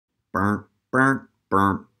Burnt, burnt,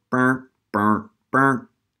 burnt, burnt, burnt, burnt.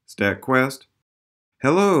 StatQuest.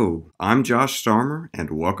 Hello, I'm Josh Starmer, and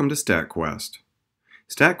welcome to StatQuest.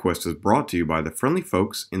 StatQuest is brought to you by the friendly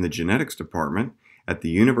folks in the genetics department at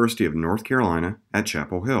the University of North Carolina at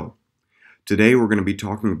Chapel Hill. Today we're going to be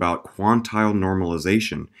talking about quantile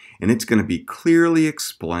normalization, and it's going to be clearly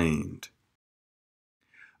explained.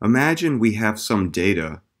 Imagine we have some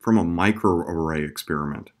data from a microarray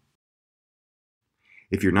experiment.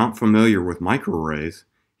 If you're not familiar with microarrays,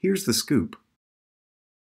 here's the scoop.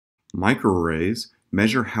 Microarrays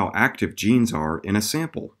measure how active genes are in a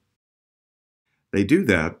sample. They do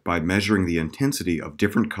that by measuring the intensity of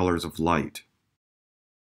different colors of light.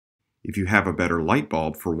 If you have a better light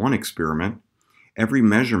bulb for one experiment, every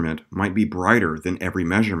measurement might be brighter than every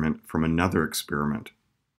measurement from another experiment.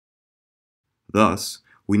 Thus,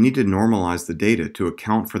 we need to normalize the data to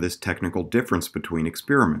account for this technical difference between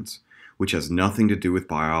experiments, which has nothing to do with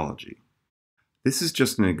biology. This is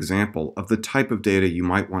just an example of the type of data you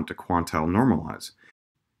might want to quantile normalize.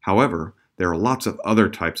 However, there are lots of other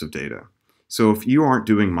types of data. So if you aren't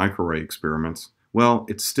doing microarray experiments, well,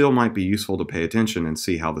 it still might be useful to pay attention and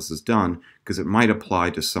see how this is done, because it might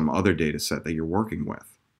apply to some other data set that you're working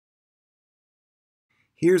with.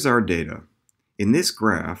 Here's our data. In this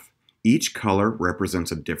graph, each color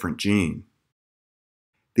represents a different gene.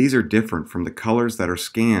 These are different from the colors that are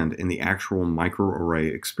scanned in the actual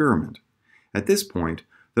microarray experiment. At this point,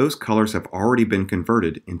 those colors have already been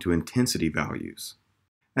converted into intensity values.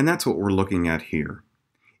 And that's what we're looking at here.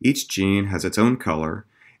 Each gene has its own color,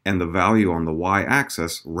 and the value on the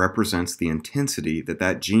y-axis represents the intensity that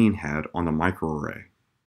that gene had on the microarray.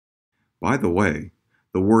 By the way,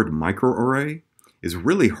 the word microarray is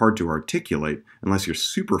really hard to articulate unless you're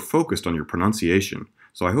super focused on your pronunciation,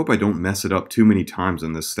 so I hope I don't mess it up too many times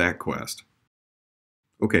in this StatQuest.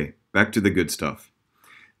 Okay, back to the good stuff.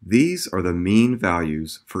 These are the mean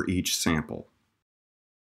values for each sample.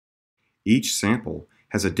 Each sample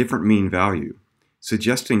has a different mean value,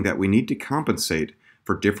 suggesting that we need to compensate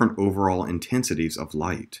for different overall intensities of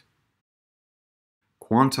light.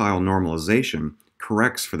 Quantile normalization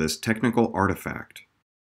corrects for this technical artifact.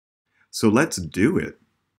 So let's do it.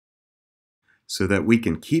 So that we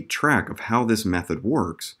can keep track of how this method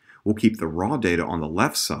works, we'll keep the raw data on the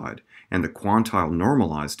left side and the quantile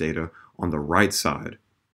normalized data on the right side.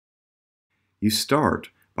 You start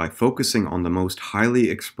by focusing on the most highly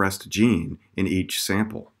expressed gene in each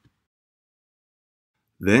sample.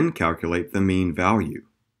 Then calculate the mean value.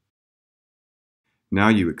 Now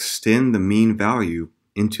you extend the mean value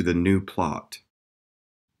into the new plot.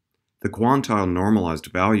 The quantile normalized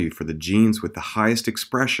value for the genes with the highest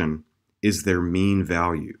expression is their mean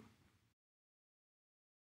value.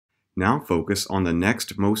 Now focus on the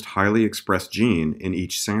next most highly expressed gene in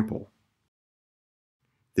each sample.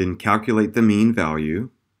 Then calculate the mean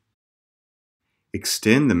value,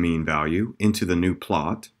 extend the mean value into the new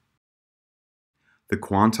plot. The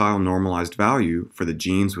quantile normalized value for the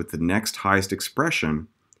genes with the next highest expression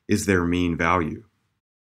is their mean value.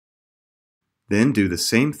 Then do the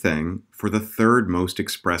same thing for the third most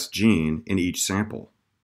expressed gene in each sample.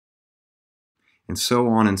 And so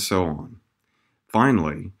on and so on.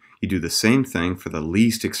 Finally, you do the same thing for the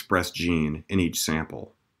least expressed gene in each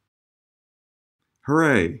sample.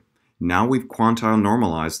 Hooray! Now we've quantile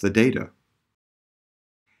normalized the data.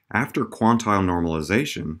 After quantile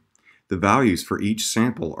normalization, the values for each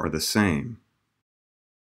sample are the same.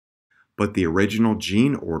 But the original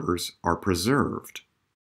gene orders are preserved.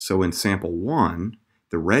 So in sample 1,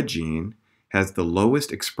 the red gene has the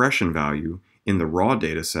lowest expression value in the raw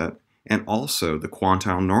dataset and also the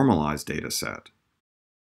quantile normalized dataset.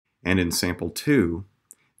 And in sample 2,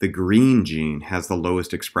 the green gene has the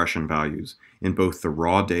lowest expression values in both the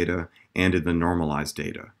raw data and in the normalized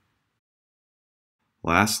data.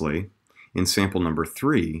 Lastly, in sample number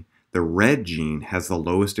 3, the red gene has the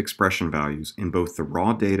lowest expression values in both the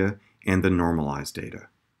raw data and the normalized data.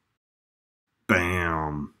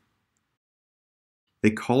 Bam! They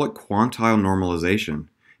call it quantile normalization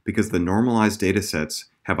because the normalized datasets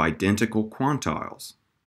have identical quantiles.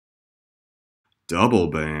 Double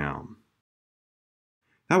bam!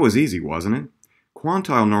 That was easy, wasn't it?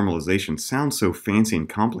 Quantile normalization sounds so fancy and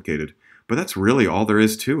complicated, but that's really all there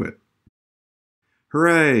is to it.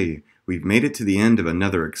 Hooray! We've made it to the end of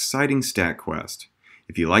another exciting StatQuest.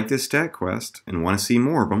 If you like this StatQuest and want to see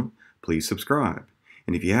more of them, please subscribe.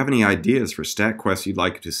 And if you have any ideas for StatQuests you'd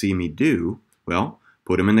like to see me do, well,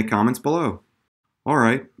 put them in the comments below.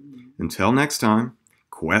 Alright, until next time,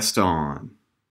 quest on!